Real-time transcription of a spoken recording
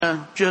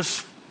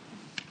just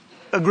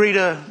agree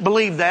to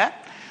believe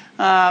that.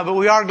 But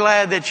we are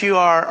glad that you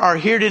are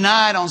here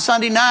tonight. On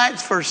Sunday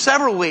nights for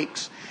several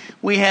weeks,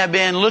 we have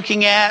been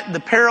looking at the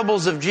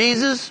parables of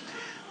Jesus.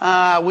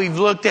 We've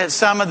looked at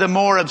some of the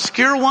more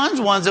obscure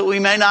ones that we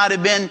may not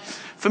have been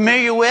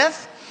familiar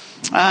with.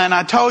 And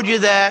I told you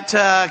that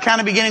kind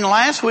of beginning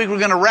last week, we're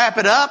going to wrap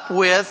it up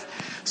with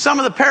some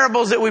of the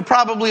parables that we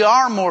probably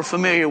are more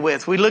familiar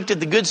with. We looked at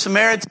the Good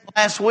Samaritan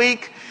last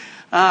week.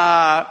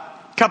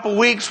 Couple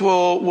weeks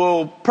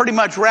we'll pretty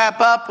much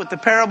wrap up with the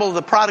parable of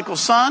the prodigal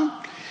son,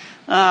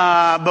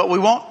 but we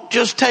won't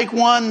just take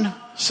one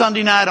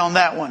Sunday night on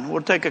that one.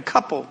 We'll take a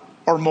couple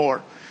or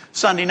more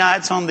Sunday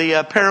nights on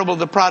the parable of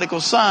the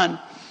prodigal son.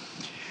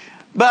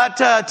 But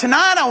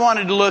tonight I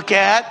wanted to look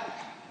at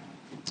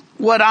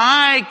what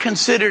I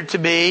consider to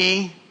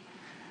be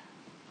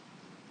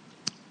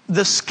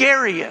the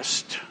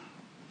scariest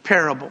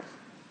parable.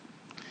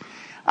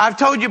 I've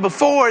told you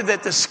before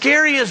that the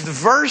scariest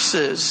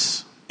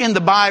verses in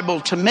the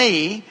Bible to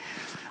me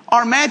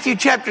are Matthew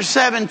chapter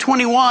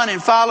 7:21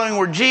 and following,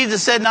 where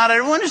Jesus said, "Not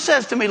everyone who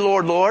says to me,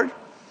 'Lord, Lord,'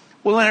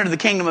 will enter the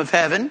kingdom of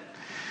heaven,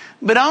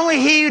 but only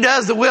he who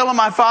does the will of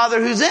my Father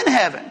who's in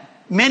heaven.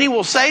 Many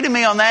will say to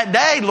me on that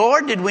day,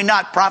 'Lord, did we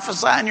not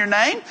prophesy in your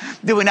name?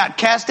 Did we not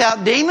cast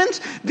out demons?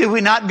 Did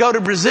we not go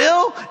to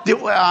Brazil?'"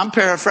 I'm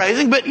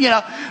paraphrasing, but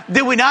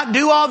did we not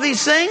do all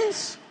these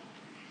things?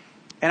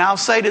 And I'll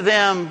say to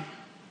them,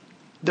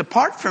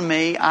 "Depart from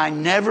me, I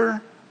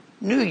never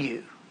knew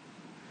you."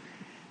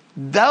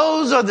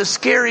 Those are the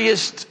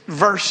scariest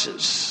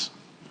verses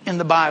in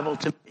the Bible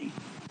to me.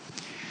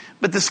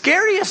 But the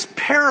scariest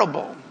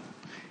parable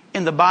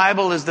in the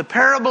Bible is the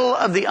parable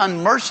of the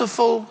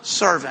unmerciful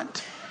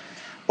servant,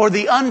 or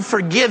the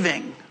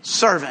unforgiving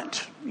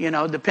servant,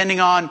 depending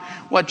on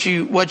what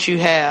you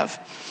have.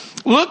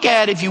 Look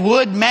at, if you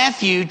would,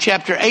 Matthew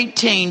chapter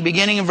 18,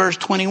 beginning in verse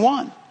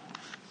 21.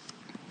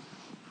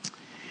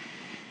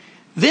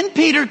 Then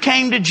Peter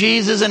came to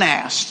Jesus and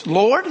asked,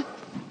 "Lord,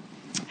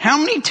 how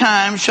many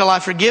times shall I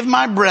forgive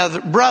my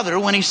brother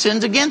when he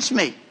sins against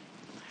me?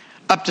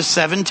 Up to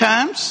 7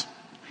 times?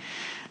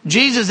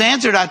 Jesus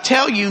answered, "I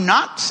tell you,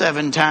 not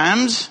 7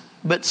 times,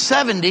 but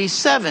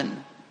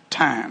 77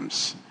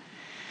 times.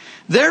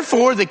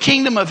 Therefore, the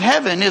kingdom of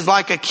heaven is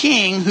like a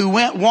king who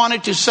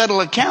wanted to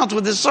settle accounts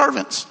with his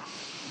servants.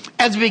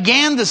 As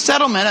began the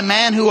settlement, a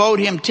man who owed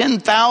him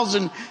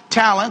 10,000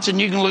 talents,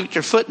 and you can look at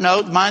your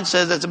footnote. Mine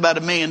says that's about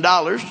 $1 million.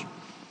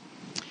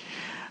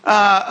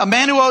 A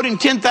man who owed him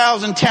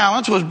 10,000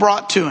 talents was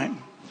brought to him.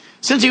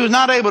 Since he was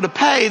not able to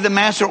pay, the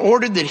master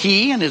ordered that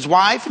he and his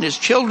wife and his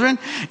children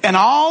and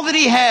all that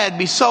he had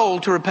be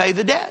sold to repay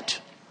the debt.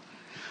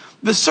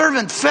 The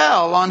servant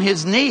fell on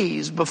his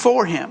knees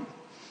before him.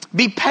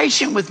 'Be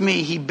patient with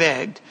me,' he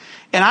begged,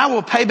 'and I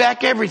will pay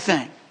back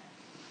everything.'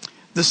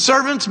 The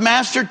servant's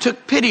master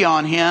took pity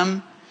on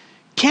him,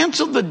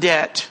 canceled the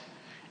debt,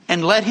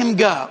 and let him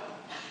go."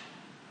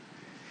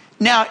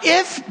 Now,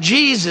 if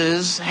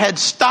Jesus had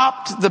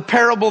stopped the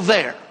parable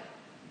there,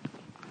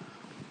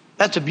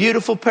 that's a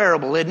beautiful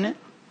parable, isn't it?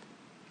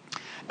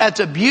 That's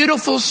a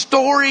beautiful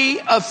story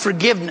of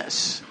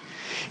forgiveness.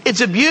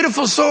 It's a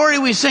beautiful story.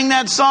 We sing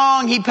that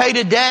song, "He paid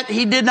a debt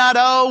he did not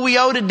owe. We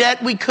owed a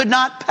debt we could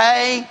not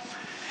pay."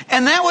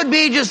 And that would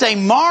be just a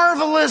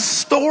marvelous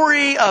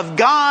story of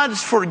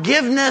God's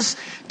forgiveness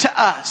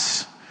to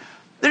us.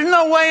 There's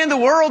no way in the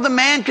world the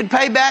man could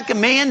pay back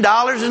 $1 million.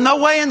 There's no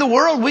way in the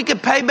world we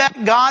could pay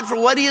back God for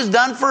what he has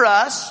done for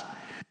us.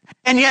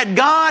 And yet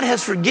God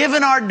has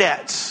forgiven our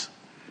debts.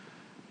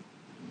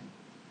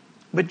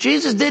 But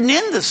Jesus didn't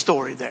end the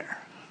story there.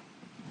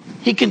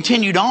 He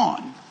continued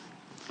on.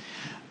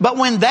 But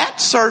when that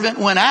servant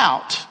went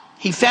out,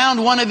 he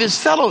found one of his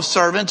fellow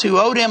servants who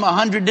owed him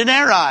 100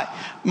 denarii.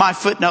 My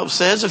footnote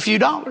says a few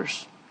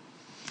dollars.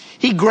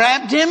 He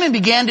grabbed him and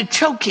began to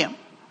choke him.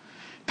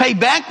 "Pay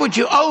back what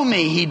you owe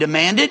me," he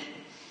demanded.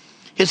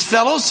 His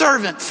fellow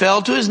servant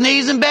fell to his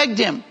knees and begged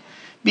him,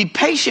 "Be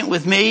patient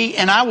with me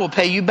and I will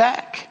pay you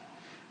back."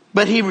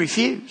 But he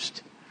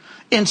refused.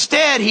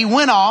 Instead, he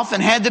went off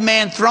and had the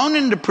man thrown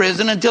into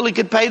prison until he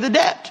could pay the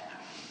debt.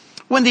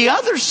 When the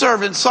other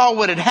servants saw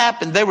what had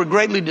happened, they were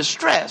greatly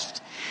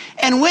distressed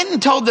and went and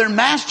told their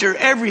master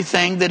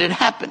everything that had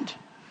happened.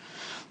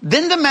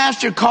 Then the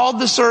master called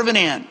the servant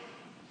in.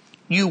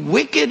 "You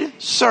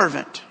wicked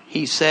servant,"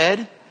 he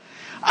said,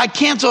 "I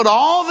canceled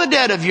all the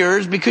debt of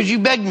yours because you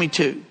begged me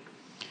to.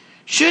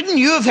 Shouldn't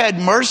you have had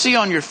mercy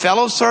on your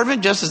fellow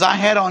servant just as I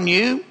had on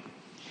you?"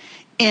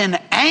 In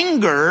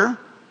anger,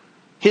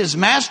 his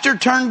master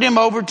turned him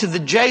over to the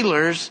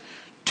jailers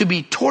to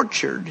be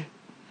tortured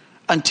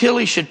until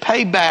he should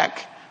pay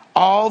back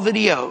all that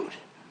he owed.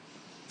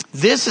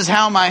 This is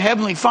how my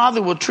heavenly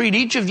Father will treat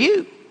each of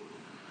you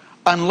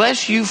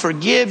unless you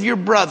forgive your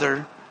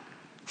brother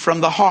from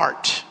the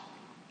heart.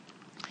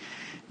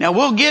 Now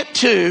we'll get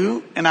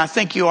to, and I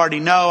think you already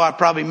know, I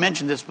probably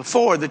mentioned this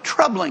before, the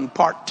troubling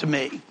part to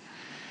me.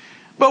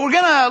 But we're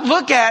going to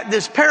look at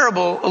this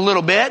parable a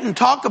little bit and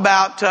talk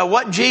about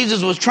what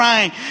Jesus was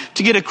trying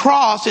to get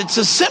across. It's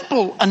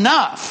simple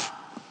enough.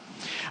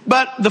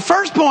 But the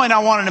first point I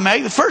wanted to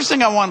make, the first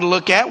thing I wanted to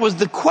look at was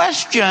the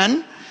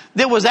question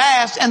that was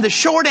asked and the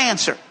short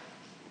answer.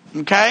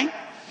 Okay?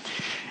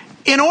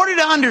 In order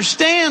to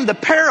understand the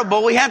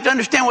parable, we have to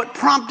understand what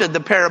prompted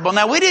the parable.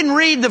 Now, we didn't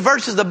read the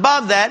verses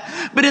above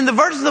that, but in the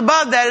verses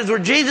above that is where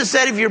Jesus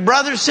said, if your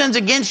brother sins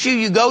against you,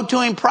 you go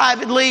to him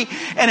privately.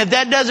 And if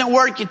that doesn't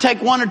work, you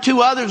take one or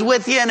two others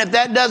with you. And if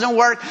that doesn't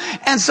work.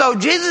 And so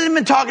Jesus has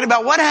been talking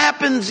about what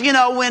happens,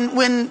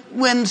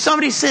 when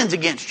somebody sins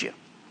against you.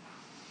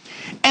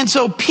 And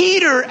so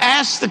Peter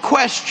asked the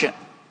question,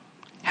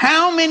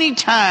 how many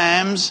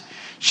times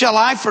shall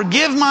I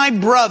forgive my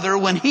brother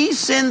when he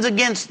sins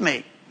against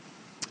me?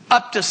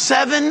 Up to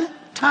 7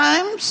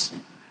 times?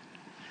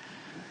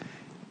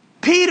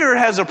 Peter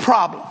has a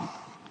problem.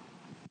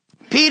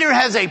 Peter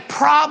has a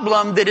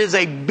problem that is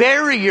a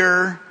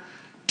barrier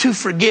to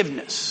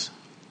forgiveness.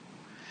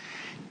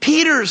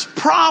 Peter's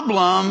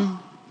problem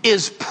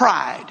is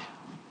pride.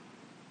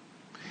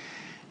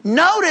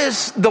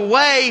 Notice the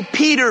way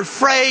Peter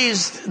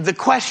phrased the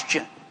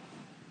question.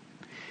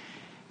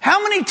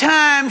 How many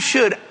times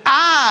should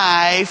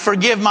I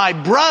forgive my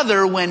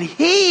brother when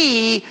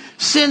he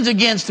sins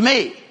against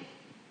me?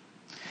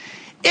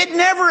 It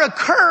never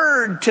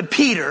occurred to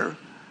Peter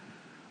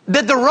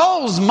that the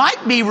roles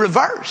might be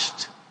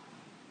reversed.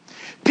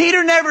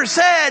 Peter never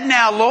said,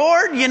 now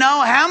Lord,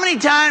 how many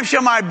times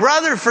shall my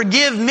brother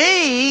forgive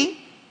me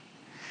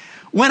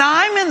when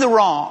I'm in the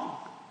wrong?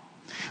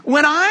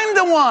 When I'm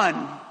the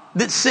one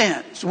that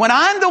sins? When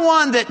I'm the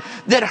one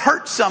that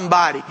hurts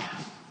somebody?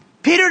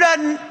 Peter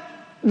doesn't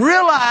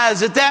realize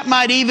that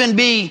might even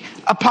be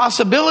a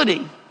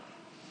possibility.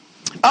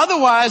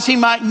 Otherwise, he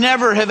might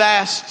never have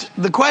asked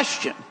the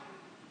question.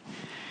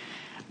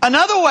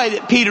 Another way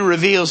that Peter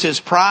reveals his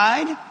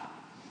pride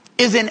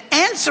is in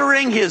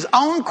answering his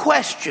own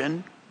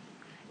question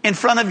in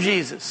front of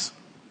Jesus.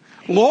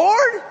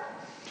 Lord,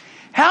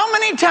 how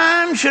many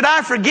times should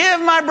I forgive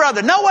my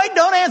brother? No, wait,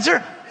 don't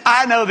answer.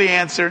 I know the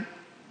answer.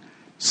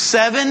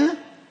 7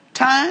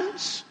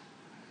 times?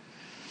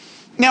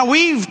 Now,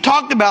 we've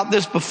talked about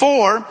this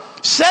before.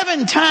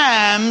 7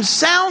 times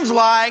sounds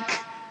like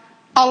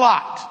a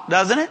lot,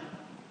 doesn't it?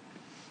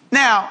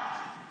 Now,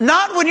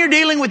 not when you're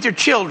dealing with your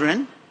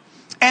children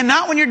and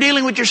not when you're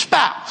dealing with your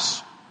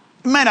spouse.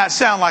 It may not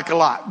sound like a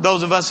lot.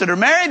 Those of us that are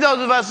married, those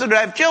of us that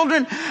have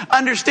children,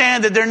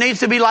 understand that there needs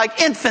to be like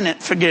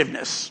infinite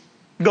forgiveness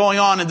going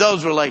on in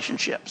those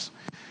relationships.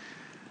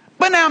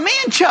 But now, me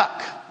and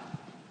Chuck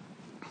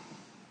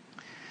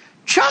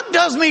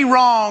does me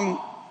wrong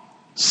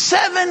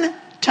 7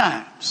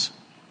 times.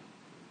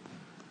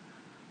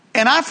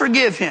 And I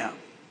forgive him.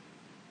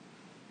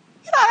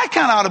 That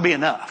kind of ought to be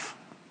enough.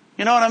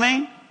 You know what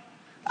I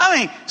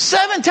mean?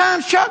 7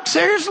 times, Chuck?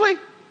 Seriously?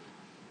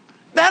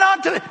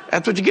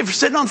 That's what you get for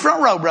sitting on the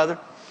front row, brother.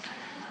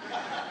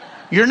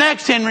 You're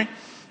next, Henry.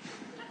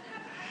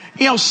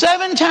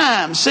 7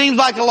 times seems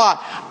like a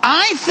lot.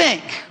 I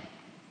think,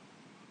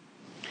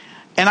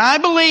 and I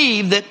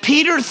believe that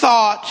Peter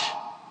thought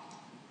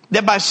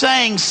that by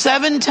saying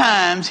 7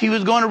 times he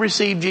was going to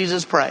receive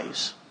Jesus'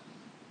 praise.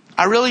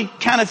 I really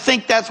kind of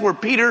think that's where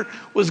Peter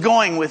was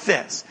going with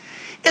this.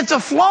 It's a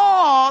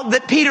flaw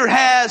that Peter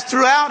has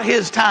throughout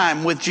his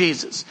time with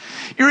Jesus.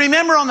 You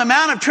remember on the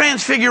Mount of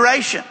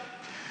Transfiguration,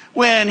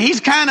 when he's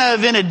kind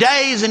of in a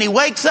daze and he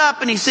wakes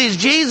up and he sees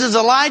Jesus,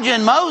 Elijah,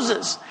 and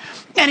Moses.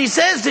 And he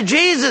says to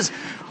Jesus,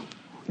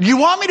 you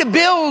want me to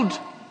build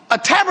a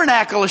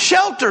tabernacle, a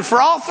shelter for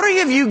all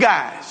 3 of you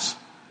guys?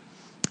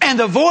 And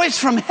the voice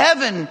from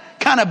heaven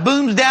kind of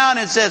booms down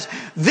and says,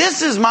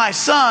 this is my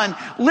son,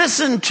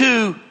 listen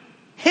to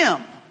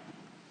him.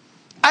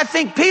 I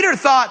think Peter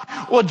thought,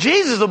 well,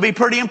 Jesus will be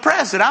pretty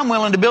impressed that I'm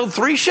willing to build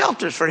 3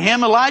 shelters for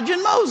him, Elijah,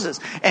 and Moses.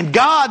 And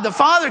God, the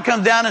Father,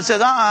 comes down and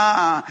says,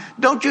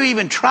 don't you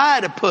even try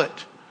to put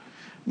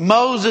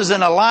Moses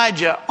and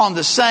Elijah on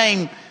the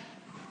same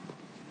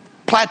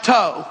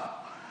plateau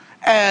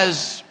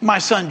as my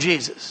son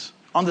Jesus,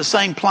 on the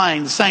same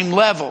plane, the same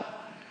level.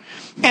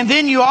 And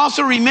then you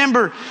also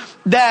remember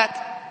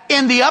that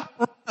in the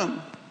upper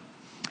room,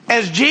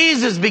 as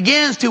Jesus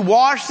begins to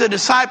wash the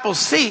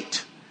disciples'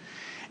 feet,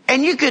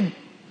 and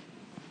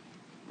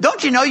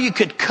don't you know you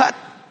could cut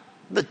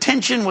the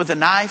tension with a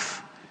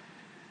knife?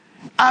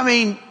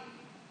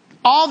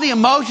 All the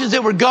emotions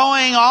that were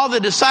going, all the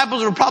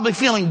disciples were probably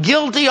feeling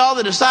guilty, all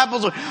the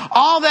disciples were,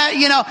 all that,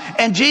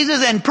 and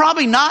Jesus, and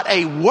probably not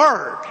a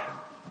word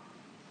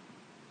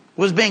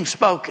was being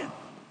spoken.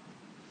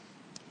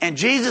 And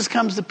Jesus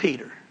comes to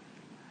Peter,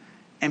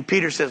 and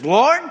Peter says,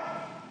 Lord,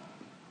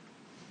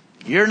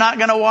 you're not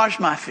going to wash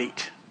my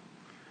feet.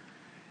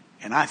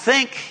 And I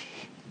think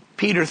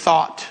Peter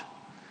thought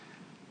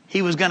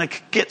he was going to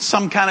get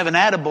some kind of an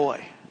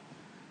attaboy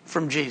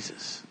from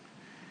Jesus.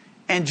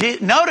 And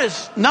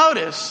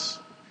notice,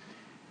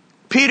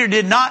 Peter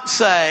did not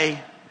say,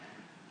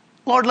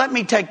 Lord, let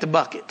me take the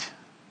bucket.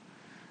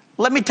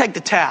 Let me take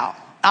the towel.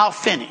 I'll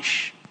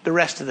finish the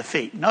rest of the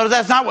feet. Notice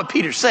that's not what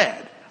Peter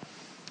said.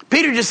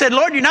 Peter just said,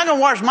 Lord, you're not going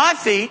to wash my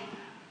feet.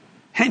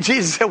 And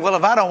Jesus said, well,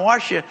 if I don't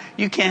wash you,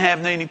 you can't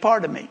have any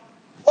part of me.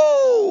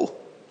 Whoa!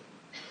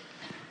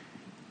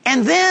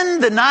 And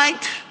then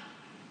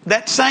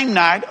that same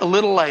night, a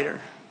little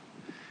later,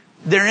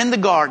 they're in the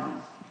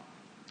garden.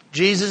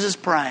 Jesus is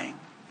praying.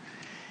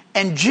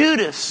 And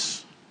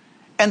Judas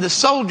and the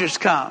soldiers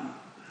come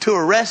to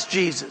arrest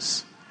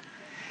Jesus.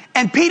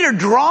 And Peter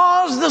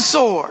draws the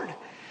sword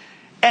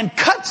and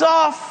cuts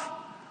off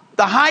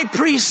the high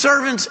priest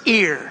servant's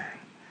ear.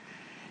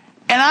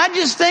 And I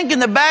just think in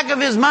the back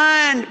of his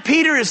mind,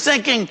 Peter is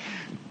thinking,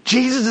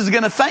 Jesus is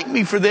going to thank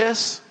me for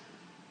this.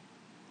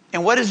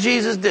 And what does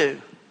Jesus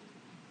do?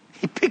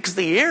 He picks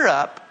the ear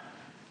up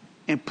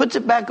and puts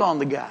it back on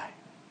the guy.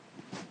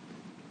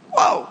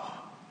 Whoa.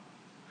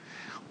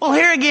 Well,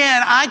 here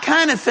again, I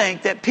kind of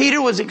think that Peter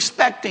was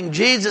expecting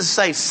Jesus to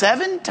say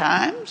 7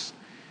 times.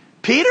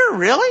 Peter,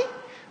 really?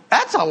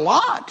 That's a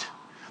lot.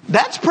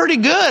 That's pretty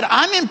good.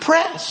 I'm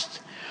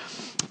impressed.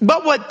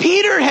 But what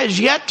Peter has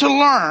yet to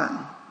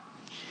learn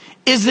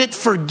is that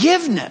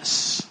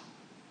forgiveness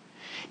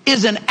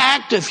is an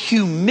act of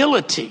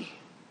humility,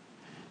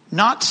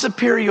 not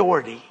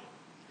superiority.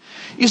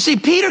 You see,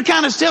 Peter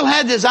kind of still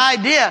had this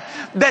idea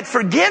that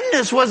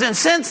forgiveness was in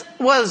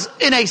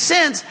a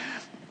sense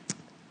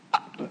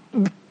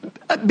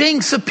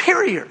being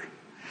superior.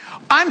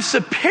 I'm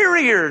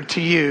superior to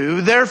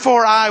you,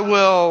 therefore I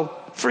will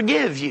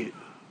forgive you.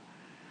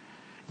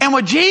 And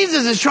what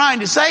Jesus is trying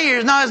to say here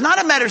is, no, it's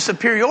not a matter of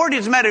superiority,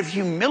 it's a matter of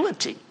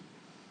humility.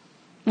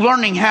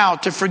 Learning how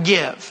to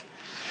forgive.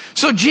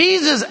 So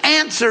Jesus'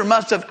 answer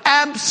must have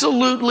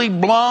absolutely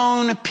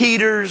blown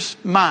Peter's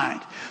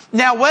mind.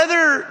 Now,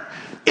 whether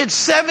it's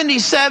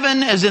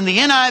 77 as in the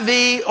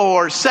NIV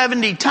or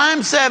 70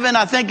 times 7,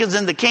 I think is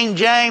in the King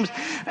James.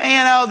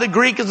 The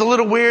Greek is a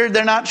little weird.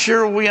 They're not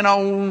sure,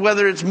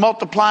 whether it's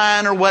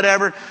multiplying or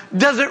whatever.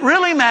 Does it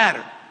really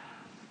matter?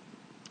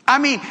 I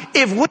mean,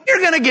 if we're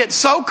going to get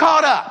so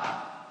caught up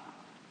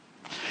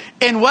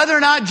in whether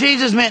or not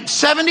Jesus meant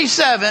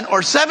 77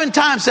 or 7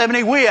 times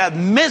 70, we have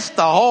missed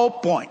the whole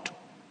point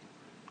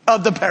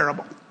of the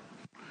parable.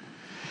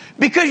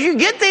 Because you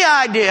get the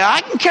idea.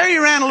 I can carry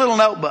around a little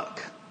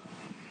notebook.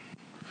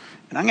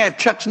 And I'm going to have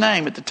Chuck's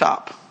name at the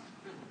top.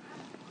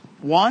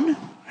 1,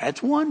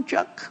 that's 1,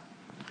 Chuck.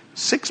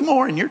 6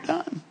 more and you're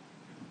done.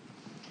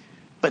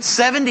 But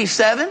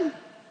 77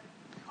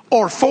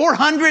 or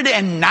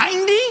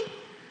 490?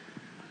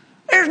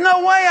 There's no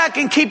way I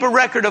can keep a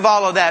record of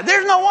all of that.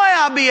 There's no way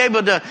I'll be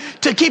able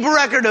to keep a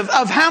record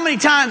of how many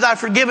times I've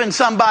forgiven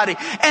somebody.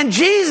 And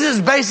Jesus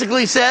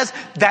basically says,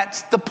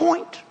 that's the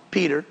point,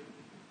 Peter.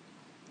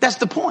 That's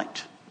the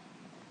point.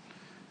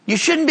 You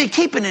shouldn't be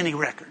keeping any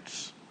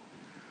records.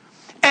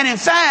 And in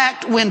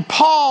fact, when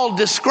Paul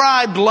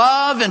described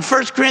love in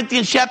 1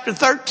 Corinthians chapter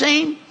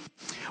 13,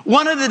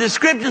 one of the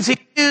descriptions he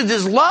used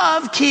is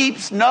love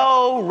keeps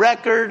no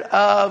record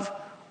of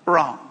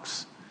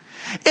wrongs.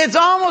 It's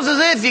almost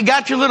as if you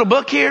got your little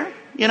book here,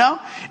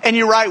 and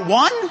you write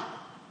 1.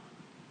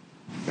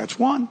 That's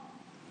 1.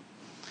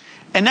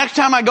 And next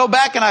time I go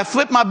back and I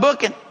flip my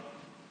book and,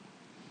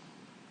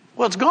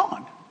 it's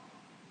gone.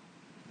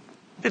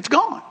 It's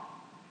gone.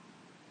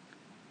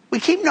 We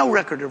keep no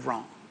record of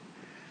wrong.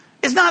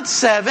 It's not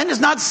 7. It's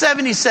not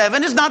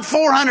 77. It's not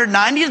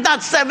 490. It's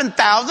not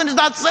 7,000. It's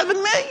not 7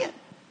 million.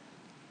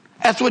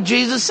 That's what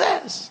Jesus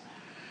says.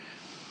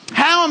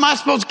 How am I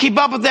supposed to keep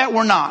up with that?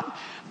 We're not.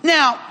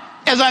 Now,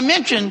 as I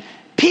mentioned,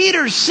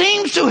 Peter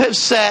seems to have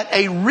set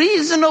a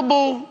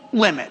reasonable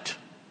limit.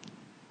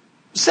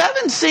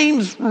 7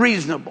 seems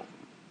reasonable.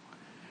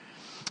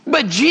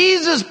 But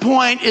Jesus'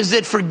 point is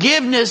that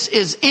forgiveness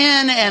is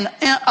in and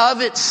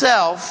of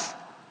itself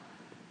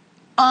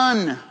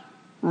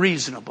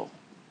unreasonable.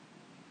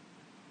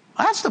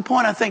 That's the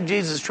point I think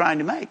Jesus is trying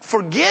to make.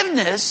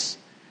 Forgiveness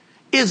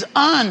is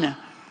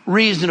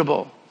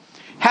unreasonable.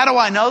 How do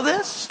I know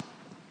this?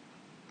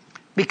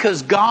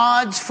 Because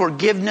God's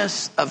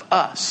forgiveness of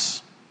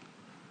us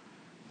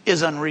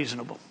is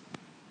unreasonable.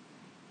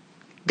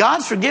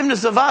 God's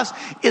forgiveness of us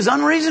is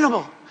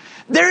unreasonable.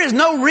 There is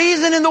no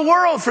reason in the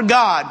world for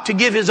God to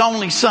give his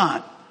only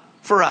son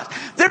for us.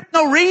 There's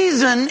no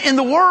reason in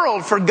the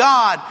world for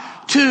God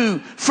to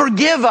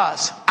forgive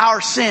us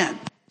our sin.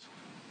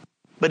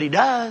 But he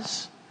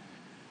does,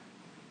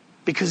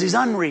 because he's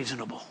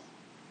unreasonable.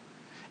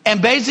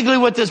 And basically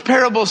what this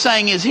parable is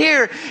saying is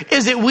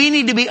that we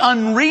need to be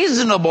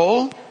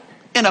unreasonable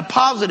in a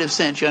positive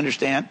sense, you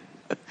understand?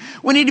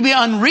 We need to be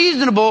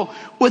unreasonable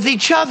with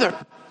each other.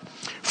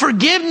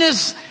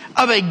 Forgiveness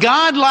of a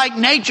God-like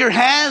nature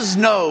has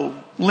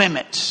no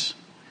limits.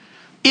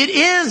 It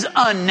is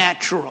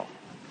unnatural.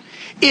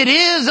 It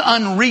is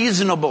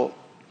unreasonable,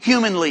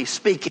 humanly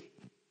speaking.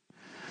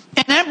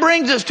 And that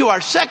brings us to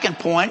our second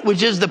point,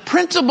 which is the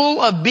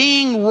principle of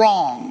being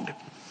wronged.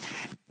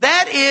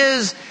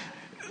 This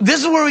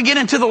is where we get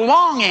into the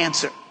long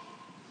answer.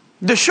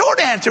 The short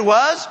answer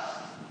was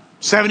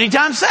 70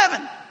 times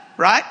 7,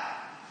 right?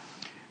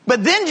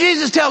 But then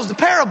Jesus tells the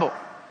parable,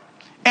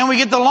 and we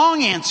get the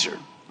long answer.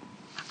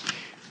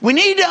 We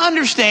need to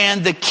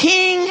understand the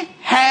king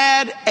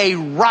had a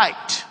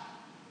right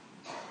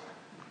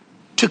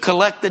to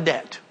collect the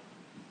debt.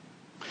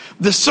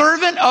 The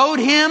servant owed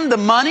him the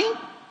money.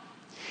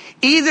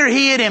 Either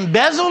he had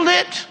embezzled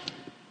it,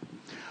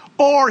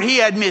 or he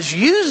had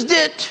misused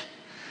it,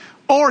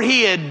 or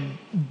he had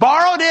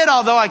borrowed it,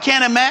 although I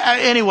can't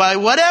imagine. Anyway,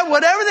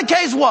 whatever the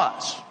case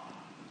was,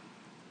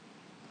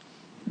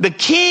 the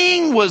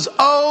king was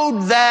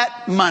owed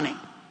that money.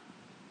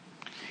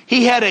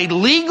 He had a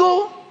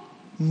legal,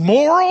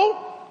 moral,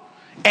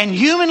 and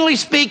humanly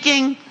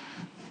speaking,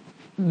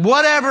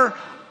 whatever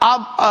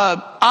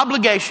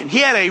obligation. He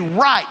had a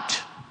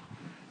right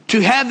to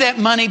have that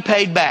money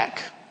paid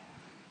back.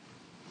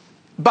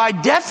 By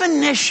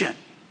definition,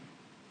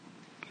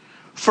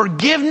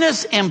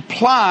 forgiveness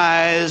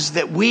implies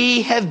that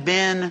we have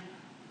been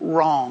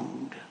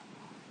wronged.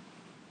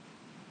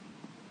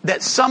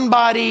 That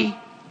somebody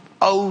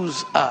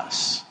owes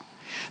us.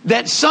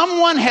 That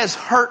someone has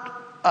hurt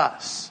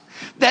us.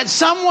 That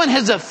someone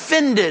has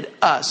offended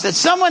us. That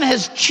someone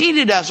has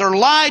cheated us or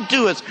lied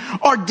to us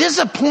or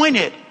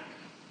disappointed.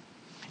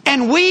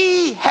 And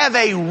we have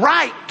a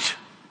right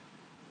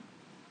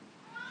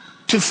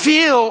to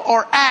feel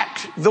or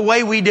act the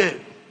way we do,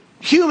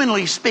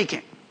 humanly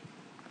speaking.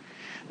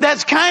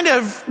 That's kind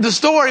of the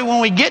story when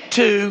we get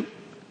to,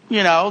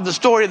 the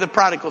story of the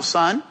prodigal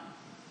son.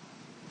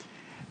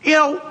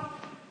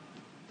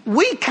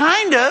 We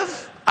kind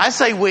of, I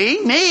say we,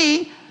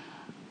 me,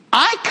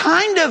 I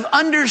kind of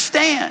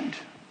understand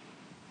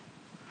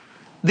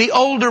the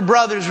older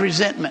brother's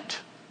resentment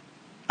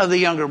of the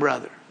younger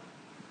brother.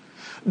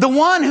 The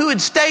one who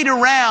had stayed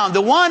around,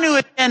 the one who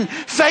had been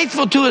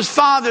faithful to his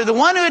father, the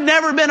one who had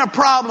never been a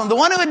problem, the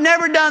one who had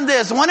never done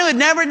this, the one who had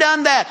never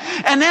done that.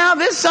 And now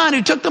this son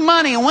who took the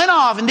money and went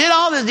off and did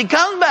all this, he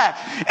comes back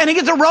and he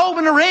gets a robe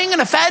and a ring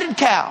and a fatted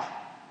cow.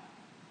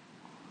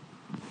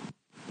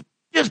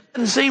 Just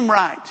doesn't seem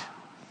right.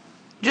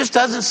 Just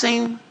doesn't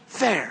seem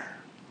fair.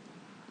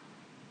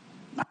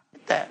 I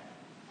get that.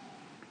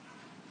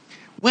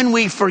 When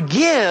we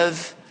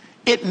forgive,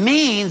 it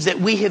means that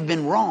we have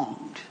been wronged.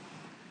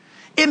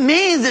 It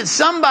means that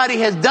somebody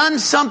has done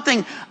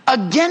something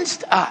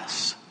against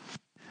us.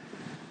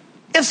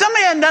 If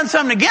somebody hadn't done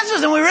something against us,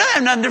 then we really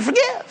have nothing to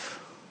forgive.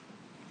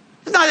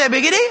 It's not that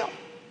big a deal.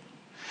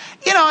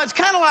 It's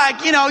kind of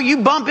like, you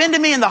bump into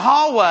me in the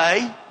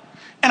hallway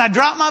and I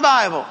drop my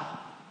Bible.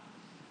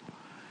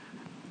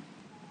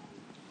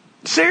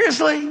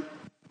 Seriously?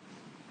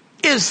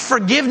 Is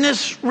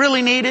forgiveness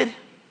really needed?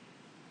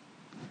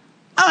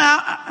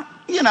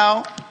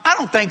 I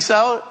don't think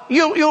so.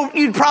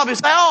 You'd probably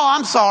say, "Oh,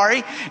 I'm sorry,"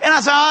 and I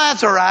say, "Oh,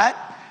 that's all right."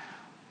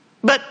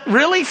 But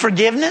really,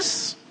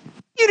 forgiveness?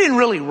 You didn't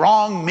really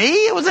wrong me.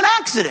 It was an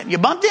accident. You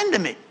bumped into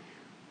me.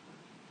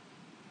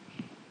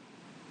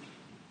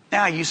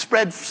 Now you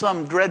spread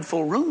some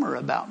dreadful rumor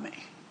about me,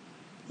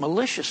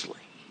 maliciously.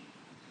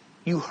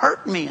 You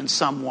hurt me in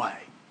some way.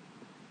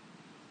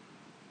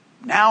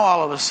 Now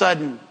all of a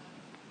sudden,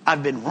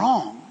 I've been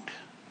wronged.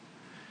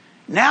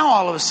 Now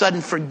all of a sudden,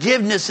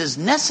 forgiveness is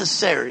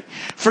necessary.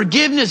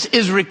 Forgiveness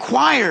is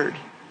required.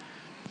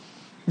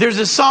 There's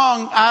a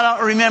song, I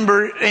don't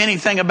remember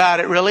anything about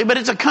it really, but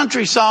it's a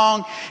country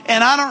song,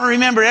 and I don't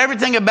remember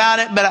everything about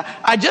it, but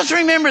I just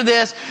remember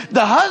this.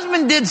 The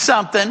husband did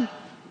something,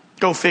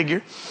 go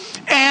figure,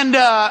 and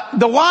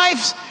the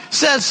wife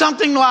says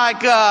something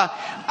like,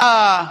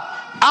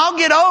 I'll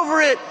get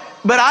over it,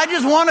 but I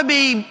just want to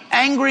be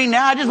angry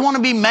now. I just want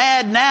to be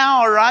mad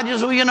now, or I just,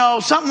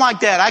 something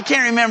like that. I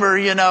can't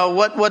remember,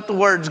 what the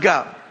words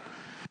go.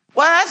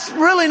 Well, that's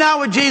really not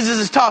what Jesus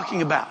is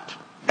talking about.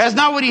 That's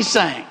not what he's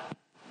saying.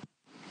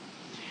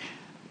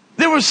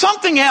 There was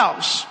something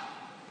else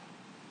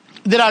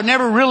that I've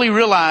never really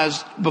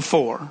realized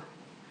before.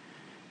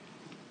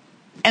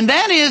 And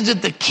that is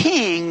that the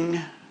king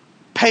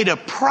paid a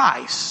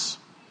price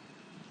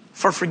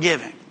for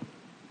forgiving.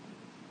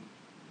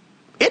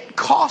 It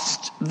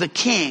cost the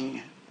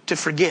king to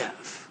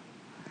forgive.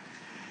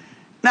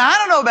 Now, I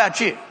don't know about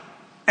you.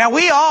 Now,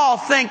 we all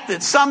think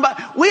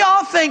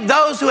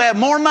those who have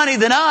more money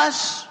than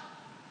us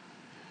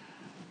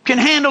can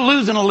handle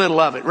losing a little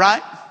of it,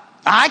 right?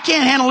 I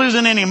can't handle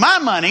losing any of my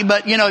money,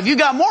 but if you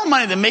got more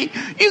money than me,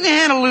 you can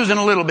handle losing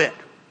a little bit.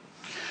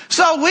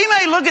 So we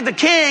may look at the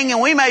king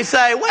and we may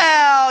say,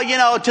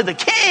 well, to the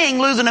king,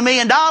 losing $1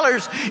 million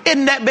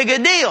isn't that big a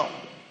deal.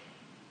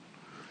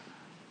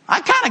 I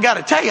kind of got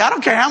to tell you, I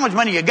don't care how much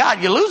money you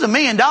got. You lose $1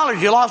 million,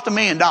 you lost $1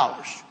 million.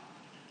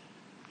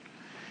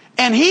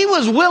 And he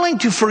was willing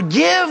to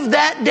forgive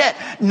that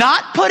debt.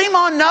 Not put him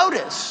on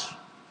notice.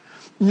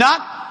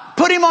 Not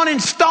put him on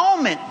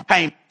installment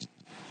payments.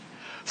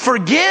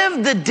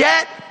 Forgive the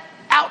debt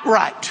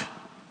outright.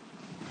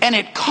 And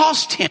it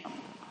cost him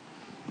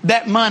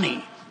that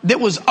money that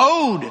was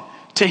owed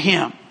to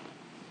him.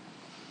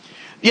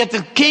 Yet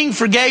the king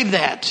forgave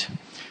that.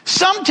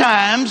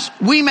 Sometimes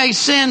someone may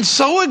sin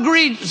so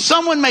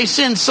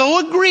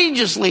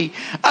egregiously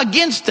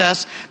against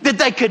us that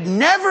they could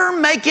never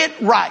make it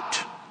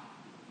right.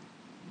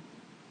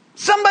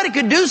 Somebody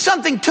could do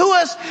something to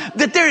us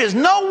that there is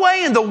no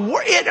way in the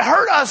world. It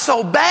hurt us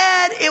so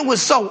bad. It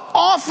was so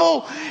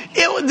awful.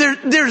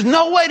 There's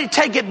no way to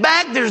take it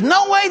back. There's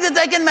no way that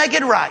they can make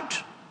it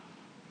right.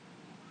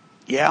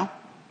 Yeah.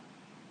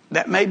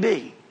 That may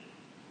be.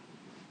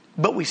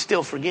 But we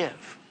still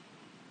forgive.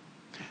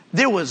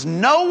 There was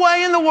no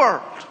way in the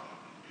world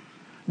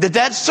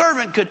that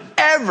servant could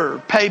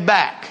ever pay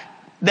back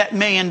that $1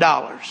 million.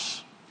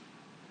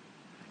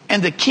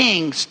 And the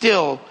king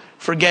still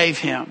forgave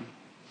him.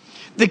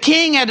 The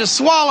king had to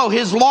swallow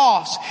his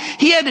loss.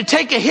 He had to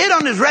take a hit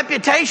on his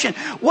reputation.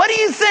 What do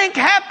you think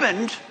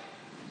happened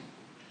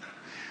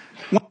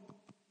when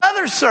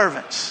other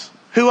servants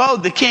who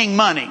owed the king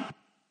money?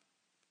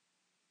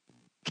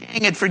 The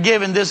king had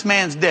forgiven this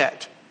man's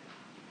debt.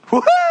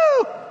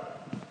 Woohoo!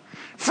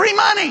 Free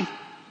money.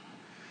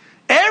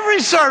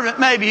 Every servant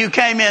maybe who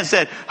came in and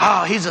said,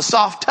 oh, he's a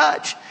soft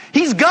touch.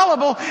 He's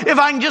gullible. If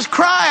I can just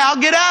cry, I'll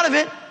get out of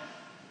it.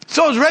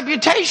 So his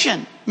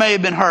reputation may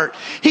have been hurt.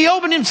 He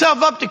opened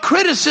himself up to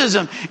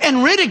criticism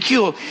and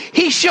ridicule.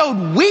 He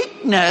showed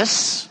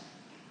weakness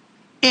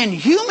in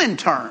human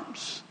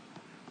terms,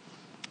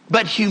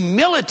 but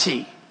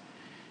humility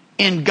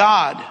in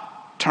God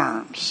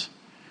terms.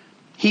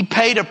 He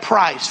paid a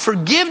price.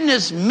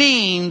 Forgiveness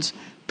means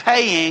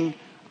paying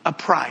a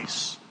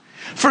price.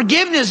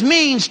 Forgiveness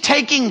means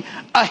taking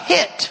a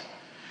hit.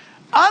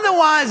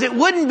 Otherwise, it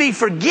wouldn't be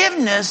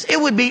forgiveness, it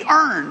would be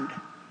earned.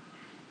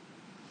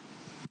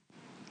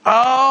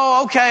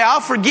 Oh, okay, I'll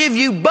forgive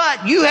you,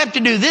 but you have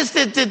to do this.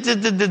 Well,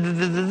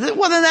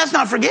 then that's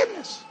not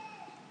forgiveness.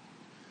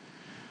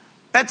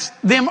 That's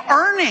them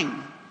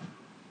earning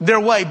their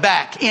way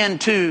back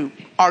into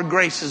our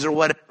graces or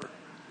whatever.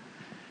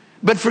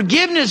 But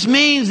forgiveness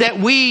means that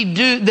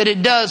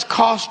it does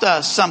cost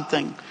us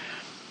something.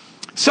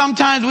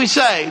 Sometimes we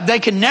say they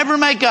can never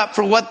make up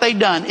for what they've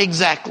done.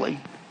 Exactly.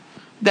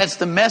 That's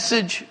the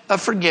message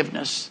of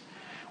forgiveness.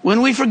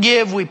 When we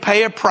forgive, we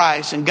pay a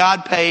price, and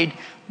God paid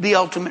the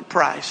ultimate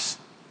price.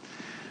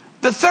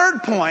 The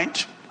third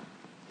point,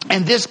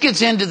 and this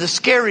gets into the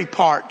scary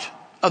part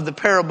of the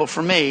parable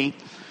for me,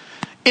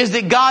 is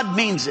that God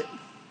means it.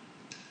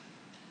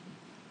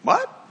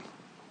 What?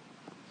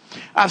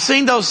 I've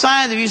seen those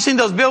signs. Have you seen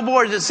those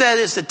billboards that said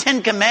it's the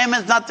 10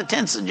 Commandments, not the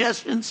 10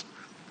 suggestions?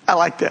 I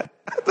like that.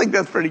 I think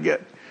that's pretty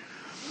good.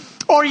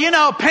 Or,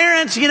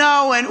 parents,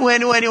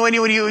 when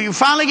you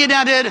finally get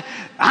down to it,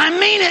 I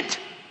mean it.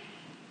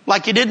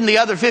 Like you didn't the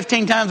other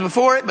 15 times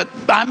before it, but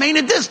I mean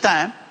it this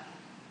time.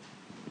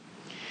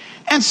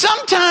 And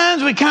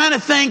sometimes we kind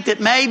of think that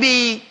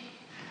maybe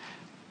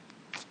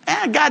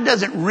God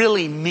doesn't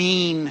really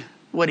mean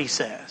what he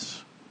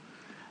says.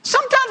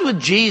 Sometimes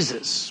with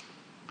Jesus,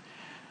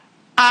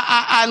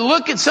 I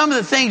look at some of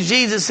the things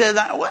Jesus said.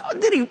 Well,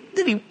 did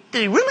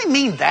he really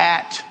mean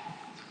that?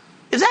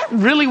 Is that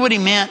really what he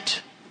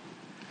meant?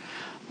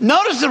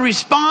 Notice the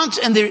response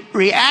and the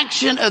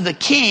reaction of the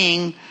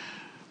king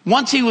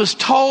once he was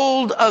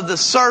told of the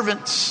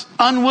servant's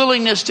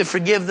unwillingness to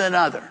forgive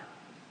another.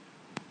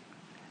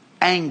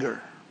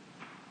 Anger.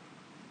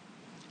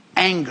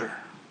 Anger.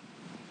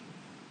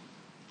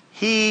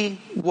 He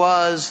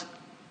was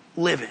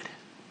livid.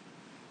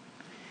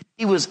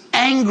 He was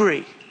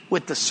angry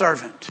with the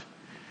servant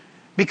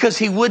because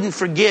he wouldn't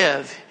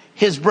forgive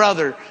his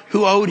brother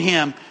who owed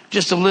him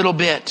just a little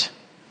bit.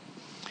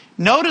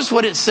 Notice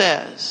what it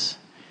says.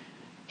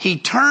 He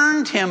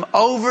turned him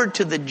over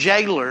to the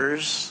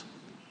jailers.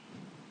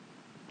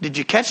 Did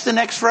you catch the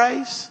next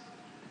phrase?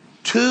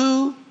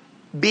 To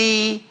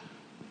be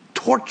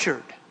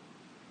tortured.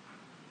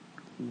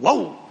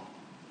 Whoa.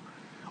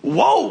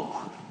 Whoa.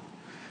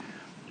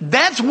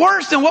 That's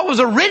worse than what was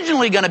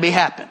originally going to be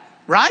happening,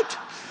 right?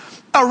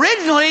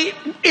 Originally,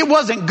 it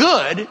wasn't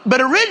good,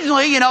 but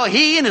originally,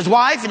 he and his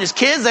wife and his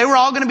kids, they were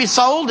all going to be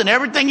sold, and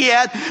everything he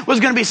had was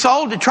going to be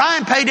sold to try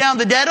and pay down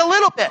the debt a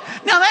little bit.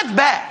 Now, that's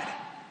bad.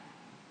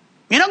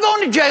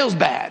 Going to jail's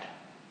bad.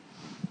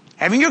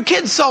 Having your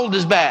kids sold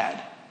is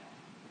bad.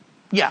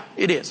 Yeah,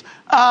 it is.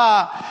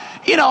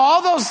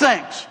 All those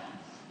things.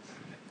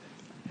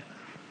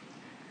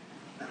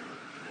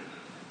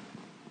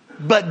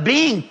 But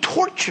being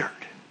tortured,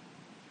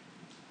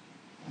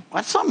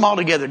 that's something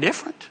altogether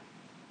different.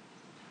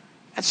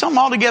 That's something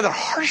altogether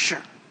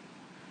harsher.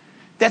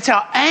 That's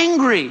how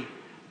angry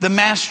the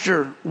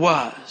master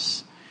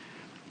was.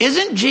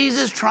 Isn't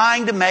Jesus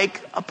trying to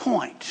make a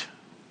point?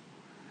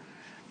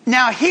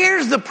 Now,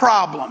 here's the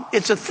problem.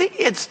 It's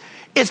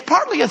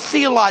partly a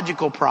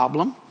theological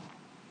problem,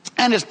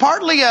 and it's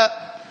partly a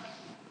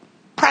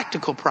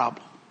practical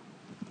problem.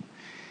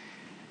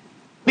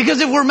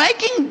 Because if we're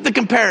making the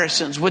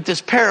comparisons with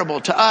this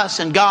parable to us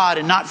and God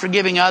and not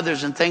forgiving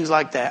others and things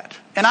like that,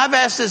 and I've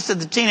asked this to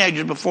the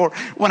teenagers before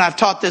when I've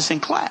taught this in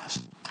class,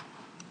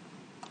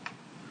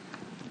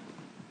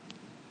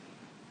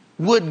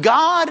 would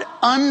God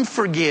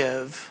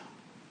unforgive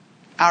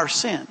our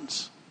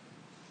sins?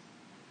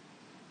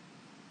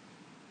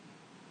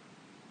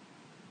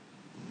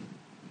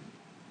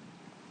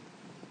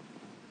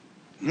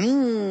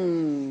 No.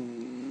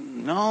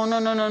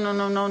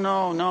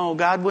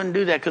 God wouldn't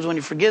do that, because when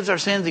he forgives our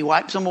sins, he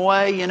wipes them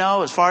away,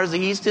 as far as the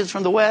east is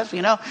from the west,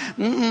 No.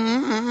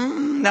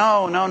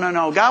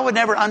 God would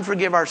never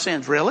unforgive our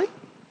sins. Really?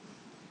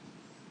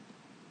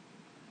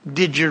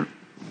 Did you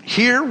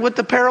hear what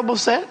the parable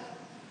said?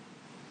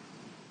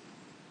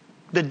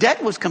 The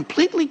debt was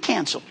completely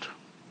canceled.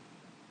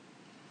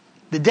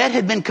 The debt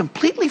had been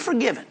completely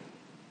forgiven.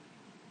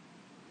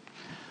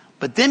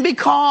 But then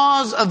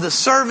because of the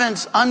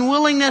servant's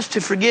unwillingness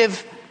to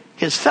forgive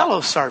his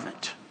fellow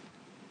servant,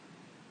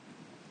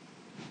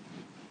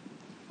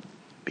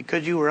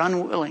 because you were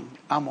unwilling,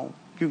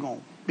 you're going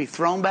to be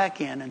thrown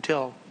back in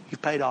until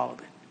you've paid all of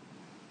it,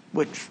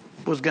 which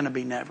was going to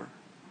be never.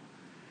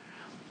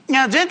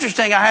 Now, it's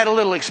interesting. I had a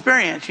little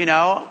experience, you're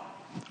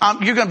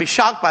going to be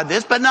shocked by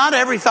this, but not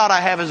every thought I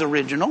have is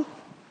original.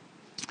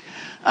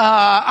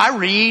 I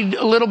read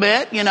a little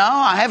bit,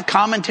 I have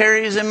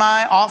commentaries in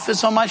my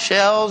office on my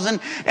shelves,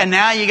 and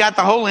now you got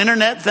the whole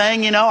internet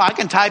thing, I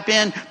can type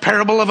in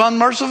parable of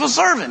unmerciful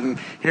servant, and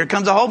here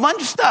comes a whole bunch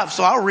of stuff,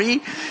 so I'll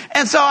read.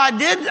 And so I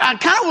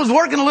kind of was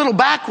working a little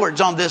backwards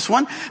on this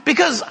one,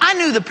 because I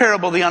knew the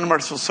parable of the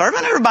unmerciful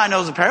servant. Everybody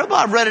knows the parable.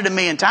 I've read it a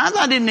million times.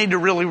 I didn't need to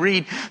really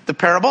read the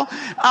parable.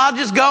 I'll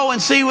just go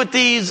and see what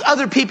these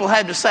other people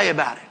had to say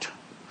about it.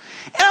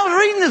 And I was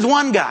reading this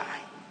one guy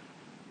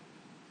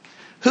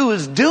who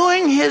is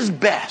doing his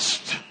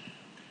best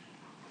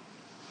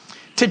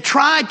to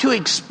try to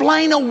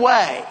explain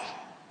away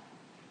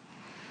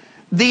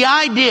the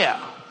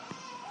idea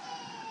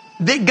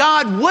that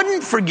God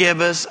wouldn't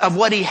forgive us of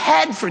what he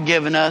had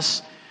forgiven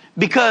us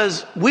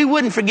because we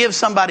wouldn't forgive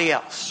somebody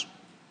else.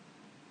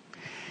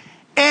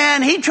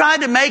 And he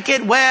tried to make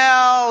it,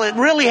 it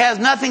really has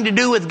nothing to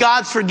do with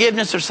God's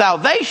forgiveness or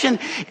salvation.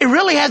 It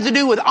really has to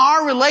do with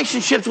our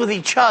relationships with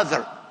each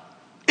other.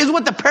 Is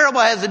what the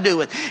parable has to do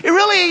with. It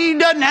really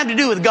doesn't have to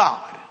do with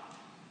God.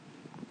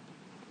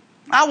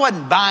 I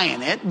wasn't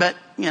buying it, but,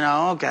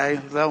 okay.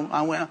 So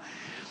I went.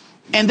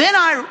 And then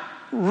I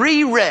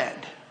reread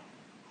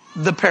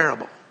the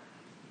parable.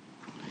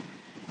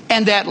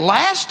 And that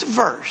last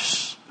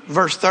verse,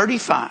 verse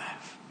 35,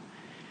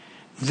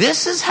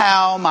 this is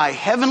how my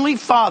heavenly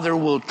Father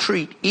will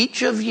treat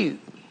each of you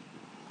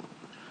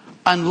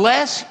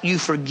unless you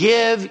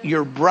forgive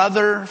your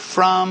brother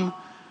from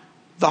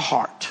the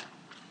heart.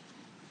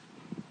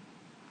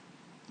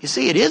 You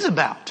see, it is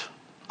about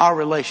our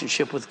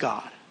relationship with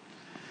God.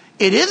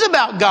 It is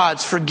about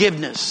God's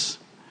forgiveness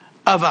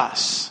of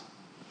us.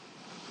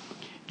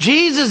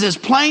 Jesus is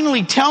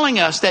plainly telling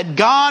us that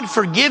God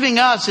forgiving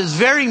us is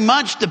very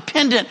much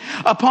dependent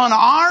upon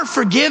our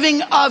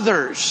forgiving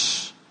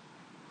others.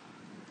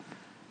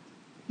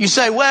 You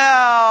say,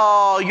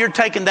 you're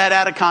taking that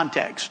out of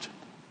context.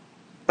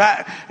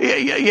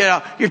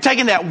 You're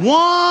taking that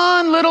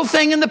one little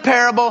thing in the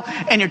parable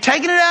and you're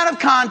taking it out of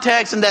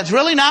context, and that's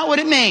really not what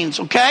it means,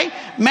 okay?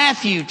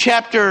 Matthew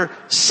chapter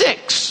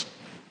 6,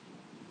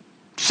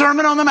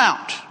 Sermon on the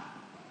Mount.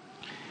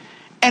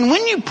 And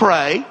when you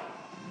pray,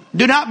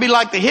 do not be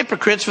like the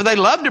hypocrites, for they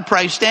love to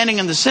pray standing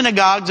in the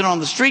synagogues and on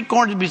the street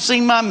corners to be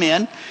seen by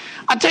men.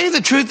 I tell you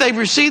the truth, they've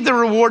received their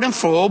reward in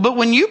full. But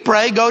when you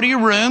pray, go to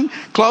your room,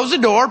 close the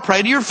door,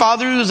 pray to your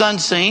Father who is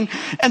unseen,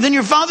 and then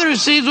your Father who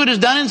sees what is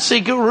done in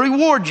secret will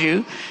reward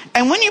you.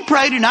 And when you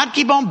pray, do not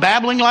keep on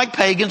babbling like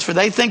pagans, for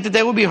they think that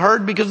they will be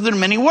heard because of their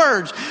many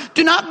words.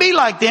 Do not be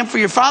like them, for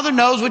your Father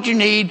knows what you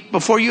need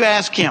before you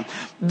ask him.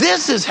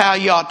 This is how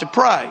you ought to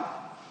pray.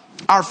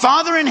 Our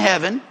Father in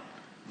heaven,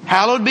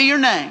 hallowed be your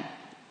name.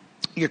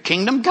 Your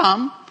kingdom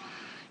come.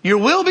 Your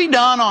will be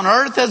done on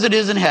earth as it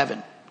is in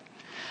heaven.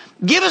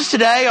 Give us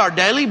today our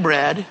daily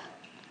bread.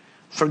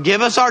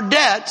 Forgive us our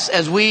debts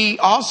as we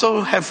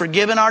also have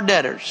forgiven our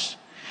debtors.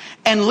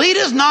 And lead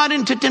us not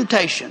into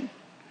temptation,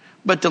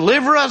 but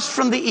deliver us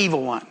from the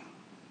evil one.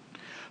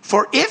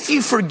 For if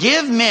you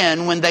forgive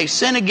men when they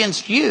sin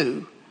against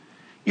you,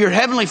 your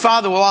heavenly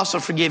Father will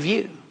also forgive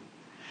you.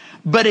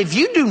 But if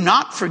you do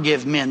not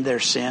forgive men their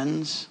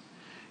sins,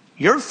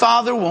 your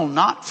Father will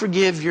not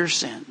forgive your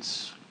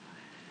sins.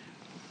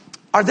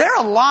 Are there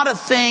a lot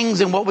of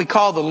things in what we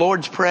call the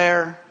Lord's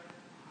Prayer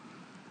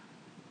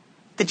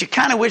that you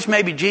kind of wish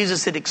maybe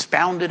Jesus had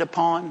expounded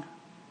upon?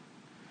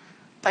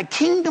 Thy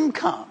kingdom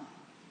come.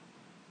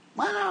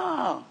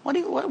 Wow. What do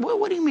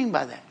you mean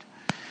by that?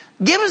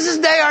 Give us this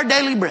day our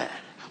daily bread.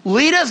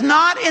 Lead us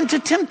not into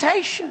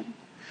temptation,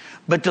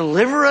 but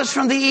deliver us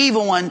from the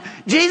evil one.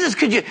 Jesus,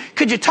 could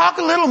you talk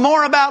a little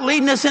more about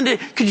leading us into,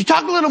 could you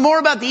talk a little more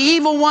about the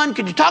evil one?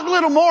 Could you talk a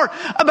little more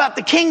about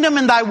the kingdom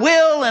and thy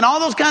will and all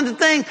those kinds of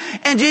things?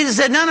 And Jesus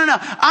said, no.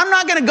 I'm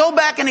not going to go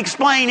back and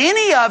explain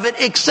any of it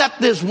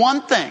except this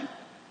one thing.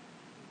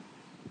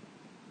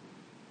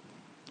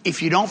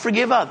 If you don't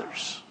forgive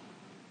others,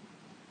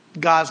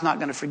 God's not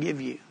going to forgive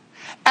you.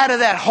 Out of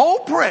that whole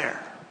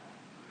prayer,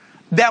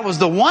 that was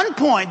the one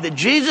point that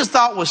Jesus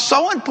thought was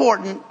so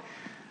important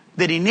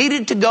that he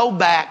needed to go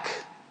back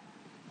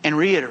and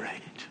reiterate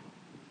it.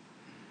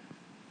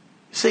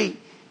 See,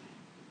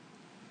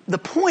 the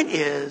point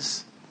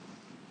is,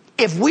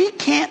 if we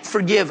can't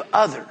forgive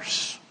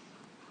others,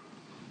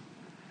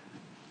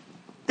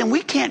 then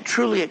we can't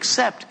truly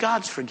accept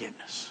God's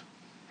forgiveness.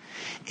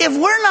 If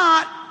we're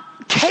not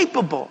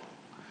capable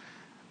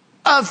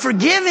of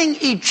forgiving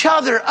each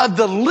other of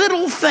the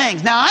little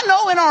things. Now, I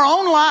know in our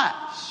own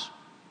lives,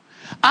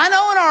 I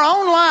know in our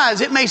own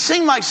lives it may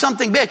seem like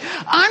something big.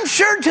 I'm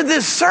sure to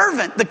this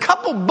servant, the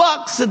couple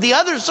bucks that the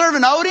other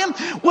servant owed him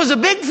was a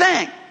big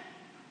thing.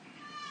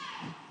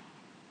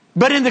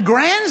 But in the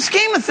grand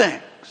scheme of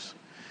things,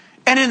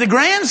 and in the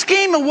grand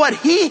scheme of what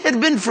he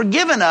had been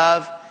forgiven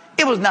of,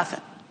 it was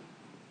nothing.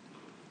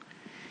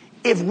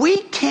 If we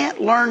can't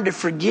learn to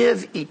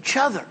forgive each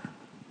other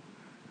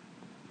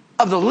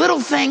of the little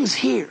things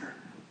here,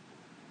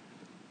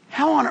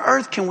 how on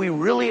earth can we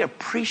really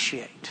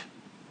appreciate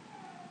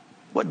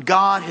what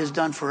God has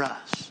done for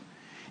us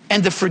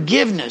and the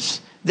forgiveness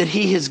that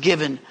he has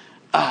given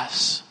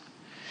us?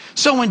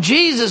 So when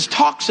Jesus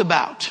talks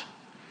about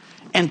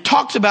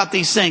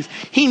these things,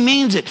 he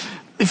means it.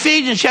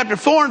 Ephesians chapter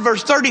 4 and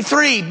verse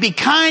 33, be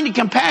kind and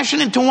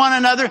compassionate to one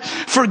another,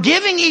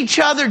 forgiving each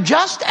other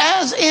just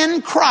as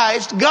in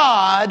Christ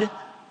God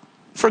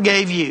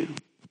forgave you.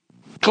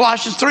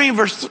 Colossians 3 and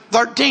verse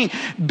 13,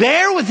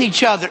 bear with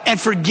each other and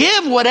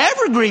forgive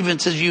whatever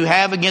grievances you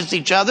have against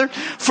each other.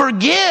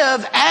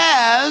 Forgive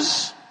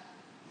as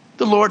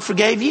the Lord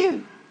forgave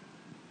you.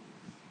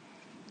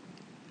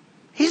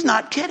 He's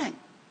not kidding.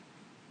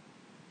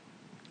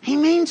 He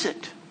means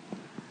it.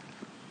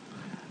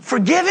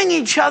 Forgiving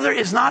each other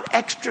is not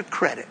extra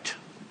credit.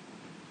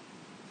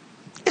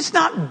 It's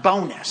not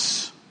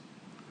bonus.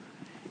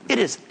 It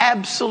is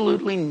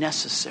absolutely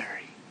necessary.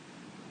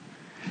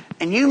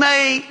 And you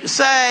may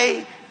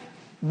say,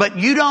 but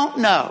you don't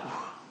know.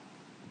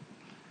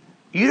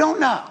 You don't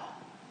know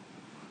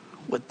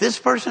what this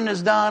person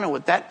has done or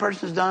what that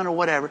person has done or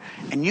whatever.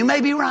 And you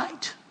may be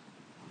right.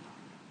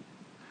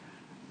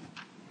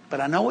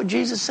 But I know what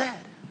Jesus said.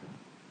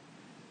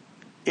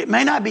 It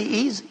may not be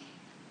easy.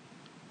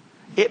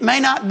 It may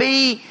not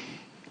be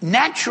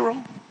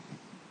natural.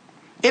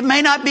 It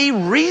may not be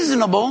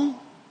reasonable.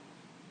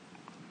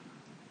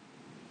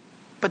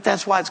 But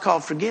that's why it's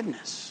called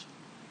forgiveness.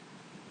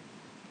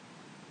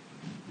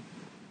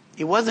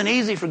 It wasn't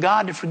easy for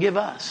God to forgive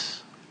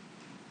us.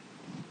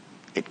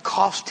 It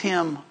cost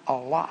him a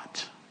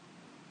lot.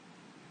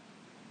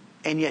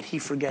 And yet he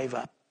forgave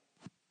us.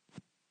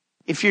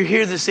 If you're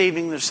here this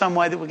evening, there's some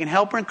way that we can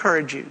help or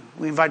encourage you.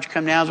 We invite you to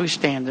come now as we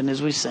stand and as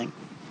we sing.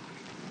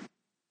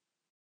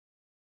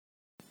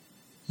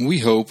 We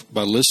hope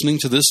by listening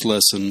to this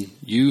lesson,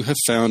 you have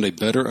found a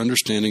better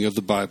understanding of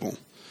the Bible,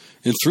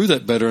 and through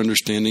that better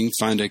understanding,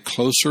 find a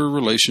closer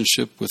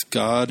relationship with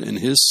God and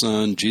His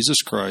Son,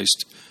 Jesus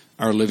Christ,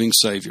 our living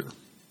Savior.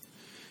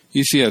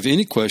 If you have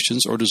any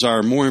questions or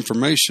desire more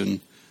information,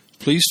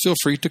 please feel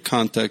free to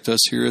contact us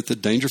here at the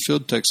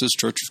Dangerfield, Texas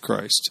Church of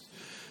Christ.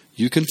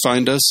 You can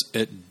find us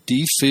at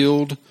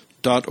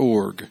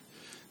dfield.org.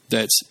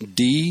 That's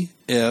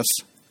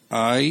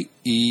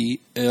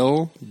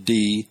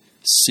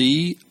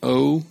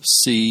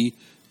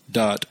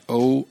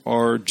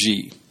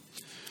DFIELDCOC.org.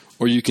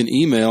 Or you can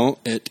email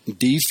at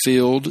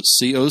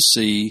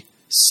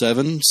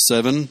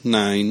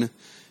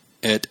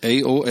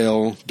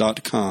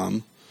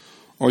dfieldcoc779@aol.com,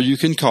 or you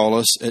can call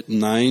us at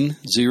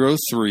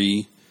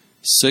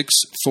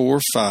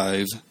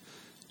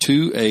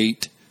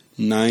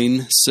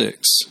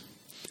 903-645-2896.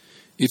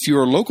 If you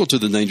are local to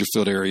the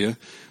Dangerfield area,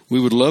 we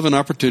would love an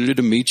opportunity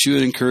to meet you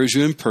and encourage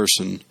you in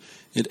person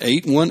at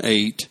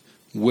 818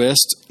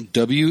 West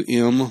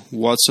W.M.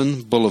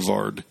 Watson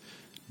Boulevard,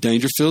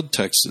 Dangerfield,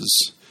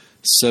 Texas,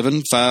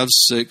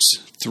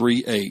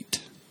 75638.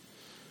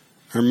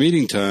 Our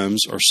meeting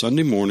times are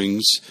Sunday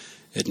mornings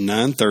at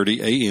 9:30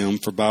 a.m.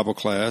 for Bible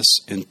class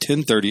and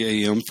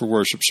 10:30 a.m. for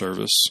worship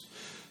service,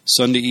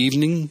 Sunday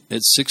evening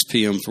at 6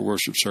 p.m. for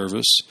worship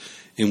service,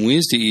 and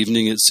Wednesday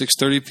evening at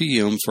 6:30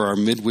 p.m. for our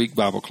midweek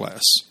Bible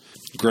class.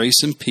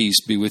 Grace and peace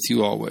be with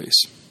you always.